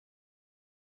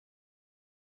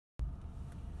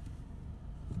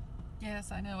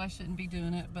Yes, I know I shouldn't be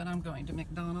doing it, but I'm going to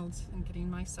McDonald's and getting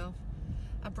myself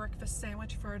a breakfast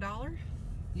sandwich for $1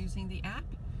 using the app.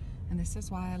 And this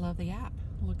is why I love the app.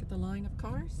 Look at the line of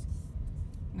cars.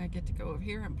 And I get to go over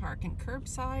here and park in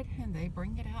curbside, and they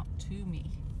bring it out to me,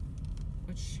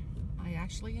 which I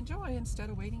actually enjoy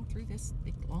instead of waiting through this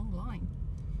big long line.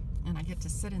 And I get to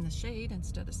sit in the shade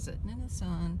instead of sitting in the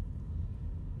sun.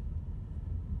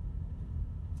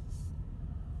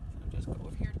 So I'll just go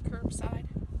over here to curbside.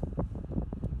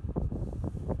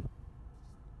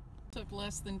 Took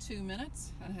less than 2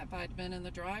 minutes, and if I'd been in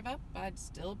the drive up, I'd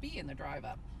still be in the drive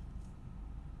up.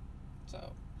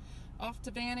 So off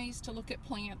to Vanny's to look at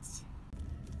plants.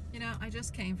 You know, I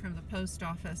just came from the post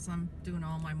office. I'm doing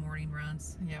all my morning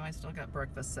runs. Yeah, I still got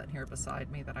breakfast sitting here beside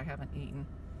me that I haven't eaten.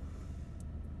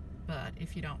 But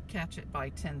if you don't catch it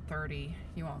by 10:30,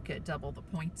 you won't get double the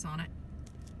points on it.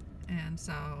 And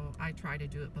so I try to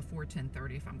do it before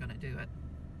 10:30 if I'm going to do it.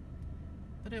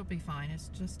 But it'll be fine. It's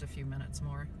just a few minutes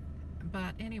more.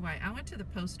 But anyway, I went to the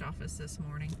post office this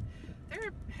morning.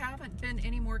 There haven't been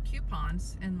any more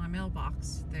coupons in my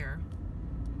mailbox there.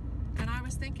 And I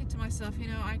was thinking to myself, you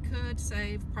know, I could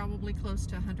save probably close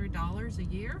to $100 a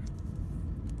year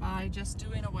by just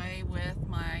doing away with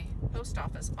my post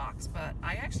office box. But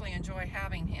I actually enjoy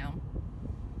having him.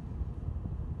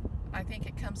 I think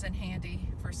it comes in handy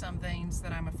for some things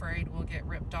that I'm afraid will get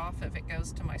ripped off if it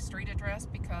goes to my street address,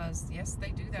 because yes, they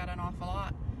do that an awful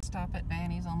lot. Stop at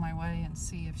Vanny's on my way and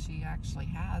see if she actually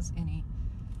has any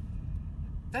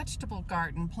vegetable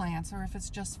garden plants, or if it's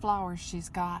just flowers she's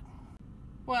got.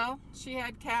 Well, she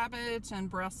had cabbage and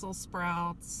Brussels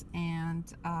sprouts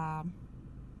and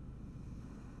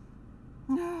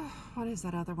what is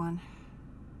that other one?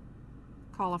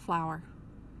 Cauliflower.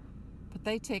 But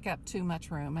they take up too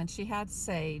much room. And she had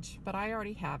sage, but I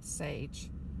already have sage.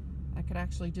 I could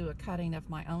actually do a cutting of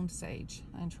my own sage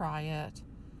and try it.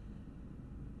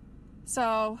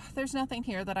 So there's nothing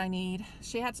here that I need.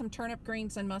 She had some turnip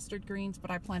greens and mustard greens, but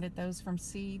I planted those from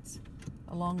seeds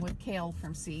along with kale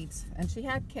from seeds. And she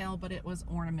had kale, but it was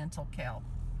ornamental kale.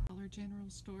 Dollar General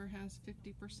store has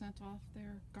 50% off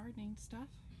their gardening stuff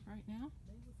right now.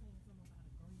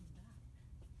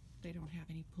 They don't have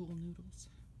any pool noodles.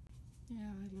 Yeah,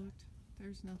 I looked.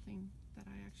 There's nothing that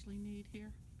I actually need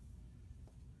here.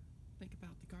 Think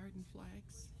about the garden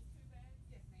flags.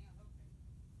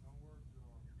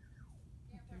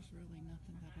 But there's really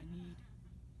nothing that I need.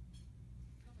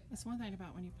 That's one thing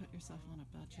about when you put yourself on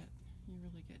a budget. You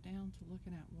really get down to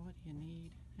looking at what you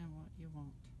need and what you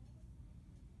want.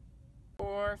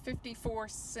 For 54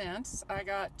 cents, I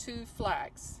got 2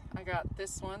 flags. I got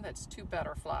this one that's 2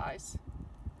 butterflies.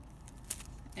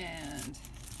 And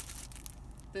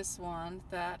this one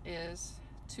that is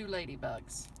 2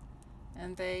 ladybugs,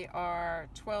 and they are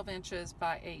 12 inches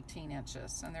by 18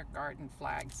 inches, and they're garden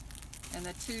flags, and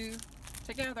the 2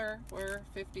 together were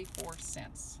 54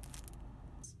 cents.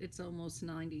 It's almost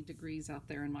 90 degrees out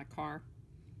there in my car,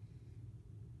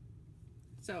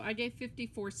 so I gave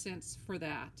 54 cents for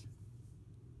that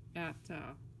at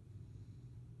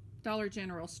Dollar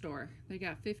General store. They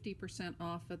got 50%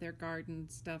 off of their garden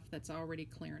stuff that's already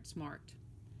clearance marked.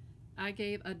 I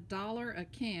gave $1 a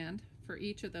can for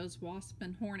each of those wasp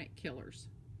and hornet killers.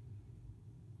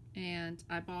 And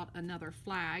I bought another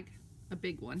flag, a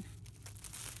big one,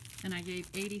 and I gave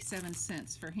 87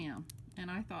 cents for him.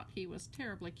 And I thought he was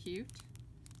terribly cute.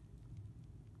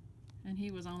 And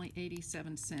he was only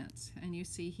 87 cents. And you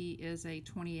see he is a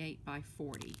 28 by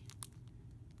 40.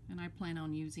 And I plan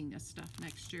on using this stuff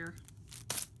next year.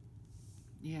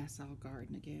 Yes, I'll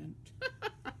garden again.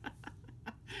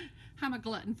 I'm a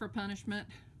glutton for punishment.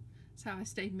 That's how I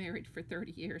stayed married for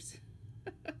 30 years.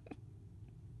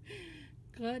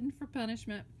 Glutton for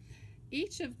punishment.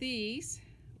 Each of these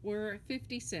were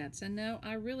 50 cents. And no,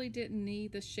 I really didn't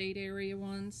need the shade area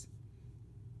ones,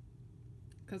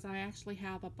 because I actually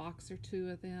have a box or 2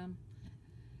 of them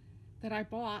that I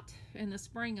bought in the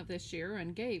spring of this year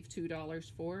and gave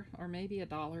 $2 for, or maybe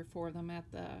 $1 for them at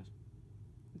the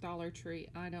Dollar Tree.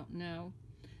 I don't know.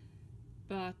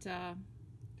 But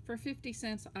for 50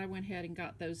 cents, I went ahead and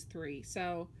got those 3.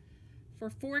 So for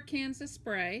 4 cans of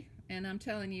spray, and I'm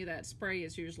telling you that spray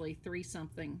is usually 3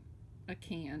 something a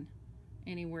can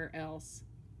anywhere else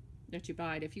that you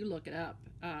buy it. If you look it up,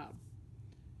 I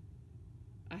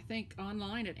think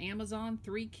online at Amazon,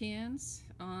 3 cans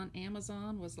on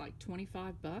Amazon was like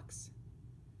 25 bucks.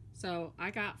 So I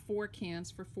got 4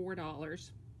 cans for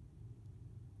 $4.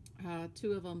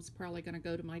 2 of them's probably going to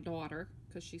go to my daughter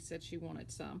because she said she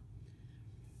wanted some.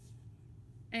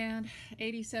 And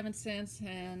 87 cents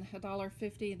and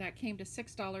 $1.50, that came to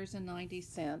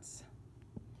 $6.90.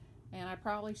 And I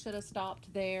probably should have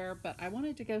stopped there, but I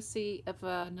wanted to go see if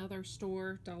another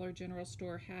store, Dollar General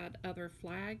store, had other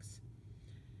flags.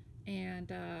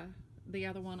 And the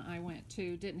other one I went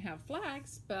to didn't have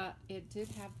flags, but it did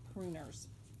have pruners.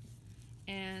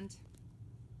 And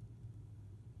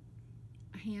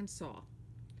a handsaw.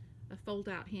 A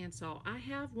fold-out handsaw. I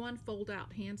have one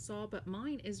fold-out handsaw, but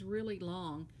mine is really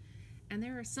long. And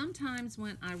there are some times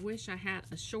when I wish I had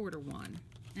a shorter one.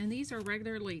 And these are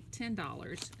regularly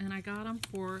 $10, and I got them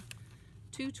for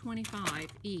 $2.25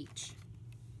 each.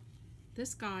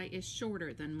 This guy is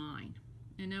shorter than mine.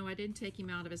 And no, I didn't take him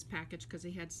out of his package because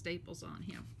he had staples on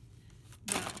him.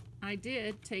 But I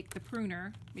did take the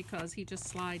pruner because he just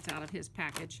slides out of his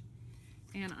package.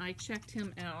 And I checked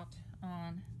him out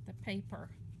on the paper.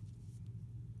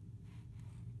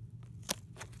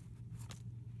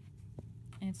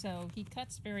 And so he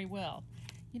cuts very well.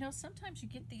 You know, sometimes you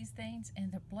get these things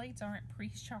and the blades aren't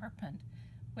pre-sharpened,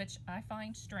 which I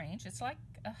find strange. It's like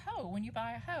a hoe. When you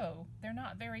buy a hoe, they're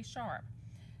not very sharp.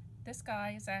 This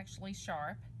guy is actually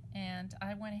sharp, and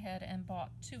I went ahead and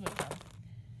bought 2 of them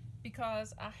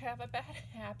because I have a bad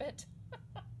habit.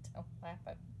 Don't laugh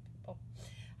at people.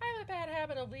 I have a bad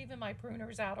habit of leaving my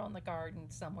pruners out on the garden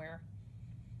somewhere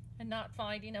and not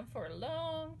finding them for a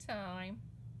long time.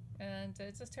 And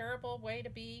it's a terrible way to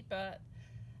be, but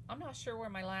I'm not sure where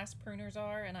my last pruners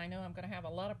are, and I know I'm going to have a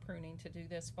lot of pruning to do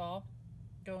this fall,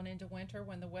 going into winter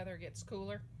when the weather gets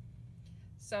cooler.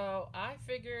 So I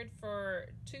figured for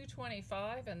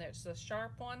 $2.25, and it's a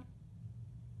sharp one,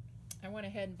 I went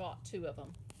ahead and bought 2 of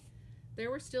them. There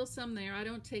were still some there. I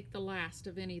don't take the last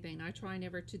of anything. I try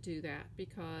never to do that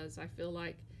because I feel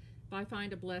like if I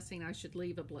find a blessing, I should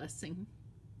leave a blessing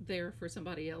there for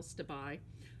somebody else to buy.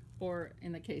 Or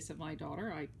in the case of my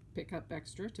daughter, I pick up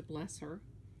extra to bless her.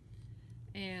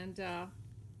 And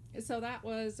so that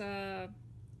was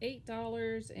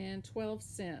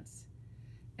 $8.12.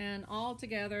 And all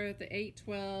together, the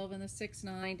 $8.12 and the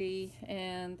 $6.90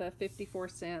 and the 54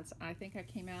 cents, I think I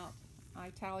came out, I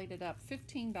tallied it up,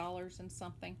 $15 and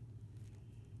something.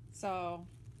 So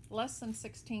less than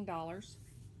 $16.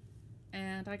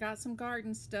 And I got some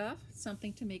garden stuff,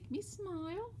 something to make me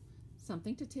smile,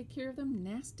 something to take care of them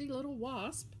nasty little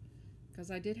wasps,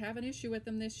 because I did have an issue with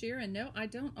them this year. And no, I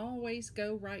don't always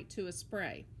go right to a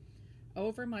spray.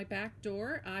 Over my back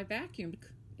door, I vacuumed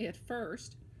it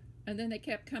first, and then they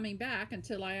kept coming back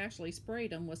until I actually sprayed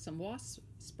them with some wasp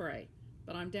spray.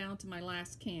 But I'm down to my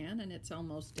last can, and it's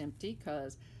almost empty,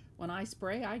 because when I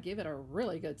spray, I give it a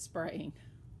really good spraying.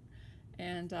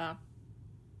 And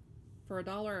for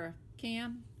 $1 a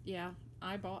can, yeah,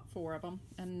 I bought 4 of them,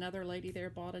 and another lady there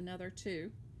bought another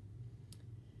 2.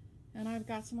 And I've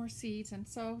got some more seeds, and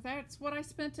so that's what I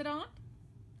spent it on.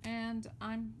 And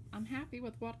I'm happy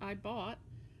with what I bought.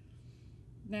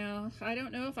 Now, I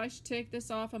don't know if I should take this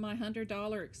off of my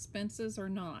 $100 expenses or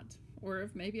not, or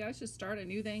if maybe I should start a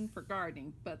new thing for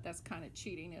gardening, but that's kind of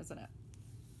cheating, isn't it?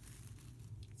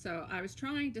 So I was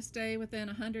trying to stay within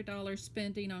 $100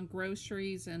 spending on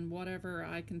groceries and whatever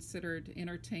I considered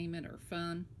entertainment or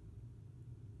fun.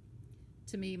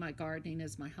 To me, my gardening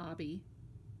is my hobby.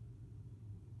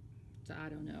 So I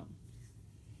don't know.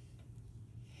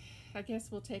 I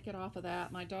guess we'll take it off of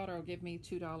that. My daughter will give me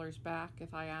 $2 back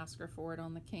if I ask her for it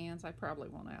on the cans. I probably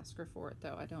won't ask her for it,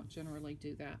 though. I don't generally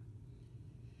do that.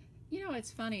 You know,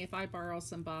 it's funny if I borrow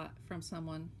some from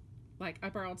someone. Like, I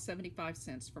borrowed 75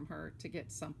 cents from her to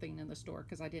get something in the store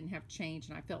because I didn't have change,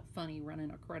 and I felt funny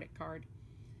running a credit card.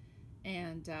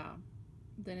 And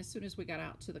then as soon as we got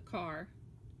out to the car,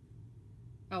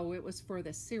 oh, it was for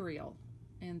the cereal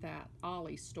in that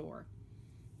Ollie store.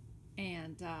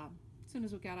 And as soon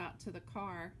as we got out to the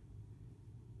car,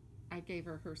 I gave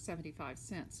her 75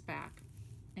 cents back.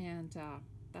 And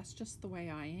that's just the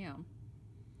way I am.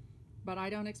 But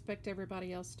I don't expect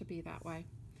everybody else to be that way.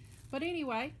 But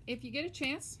anyway, if you get a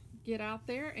chance, get out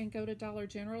there and go to Dollar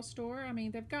General store. I mean,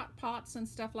 they've got pots and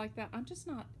stuff like that. I'm just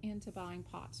not into buying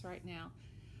pots right now.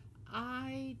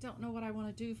 I don't know what I want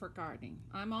to do for gardening.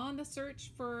 I'm on the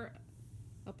search for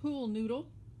a pool noodle.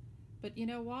 But you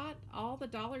know what? All the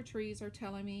Dollar Trees are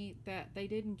telling me that they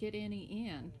didn't get any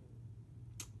in.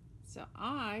 So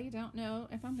I don't know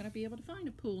if I'm going to be able to find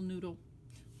a pool noodle.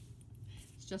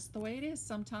 It's just the way it is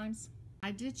sometimes.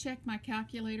 I did check my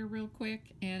calculator real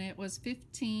quick, and it was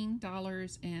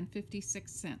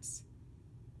 $15.56.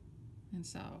 And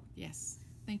so, yes,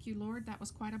 thank you, Lord. That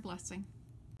was quite a blessing.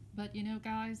 But you know,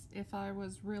 guys, if I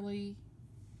was really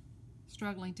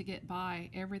struggling to get by,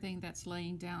 everything that's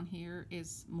laying down here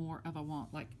is more of a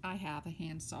want. Like, I have a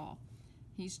handsaw.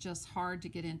 He's just hard to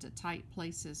get into tight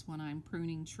places when I'm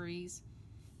pruning trees.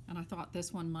 And I thought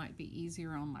this one might be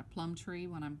easier on my plum tree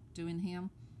when I'm doing him.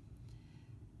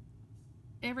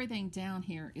 Everything down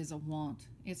here is a want.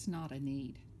 It's not a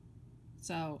need.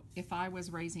 So if I was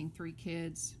raising 3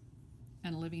 kids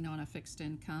and living on a fixed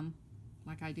income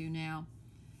like I do now,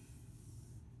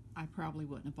 I probably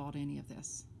wouldn't have bought any of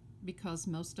this, because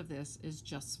most of this is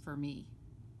just for me.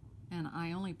 And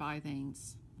I only buy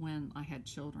things when I had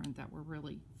children that were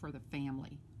really for the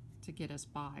family to get us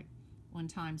by when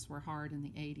times were hard in the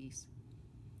 80s.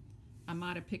 I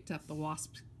might have picked up the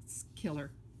wasp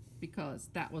killer because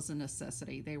that was a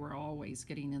necessity. They were always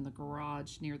getting in the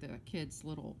garage near the kids'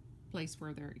 little place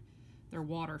where their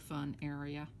water fun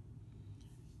area.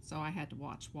 So I had to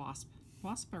watch wasp.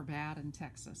 Wasps are bad in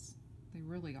Texas. They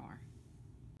really are.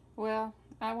 Well,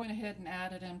 I went ahead and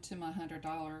added them to my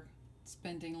 $100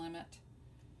 spending limit.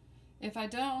 If I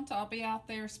don't, I'll be out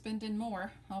there spending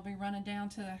more. I'll be running down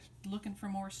to looking for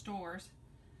more stores.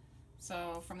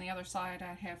 So from the other side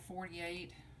I have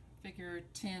 48, figure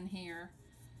 10 here.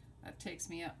 That takes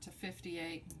me up to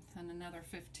 58, and another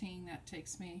 15, that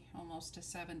takes me almost to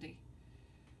 70.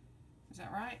 Is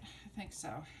that right? I think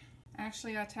so.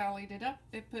 Actually, I tallied it up.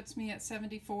 It puts me at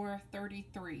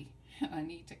 74.33. I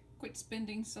need to quit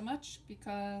spending so much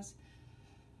because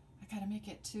I gotta make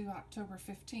it to October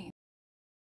 15th.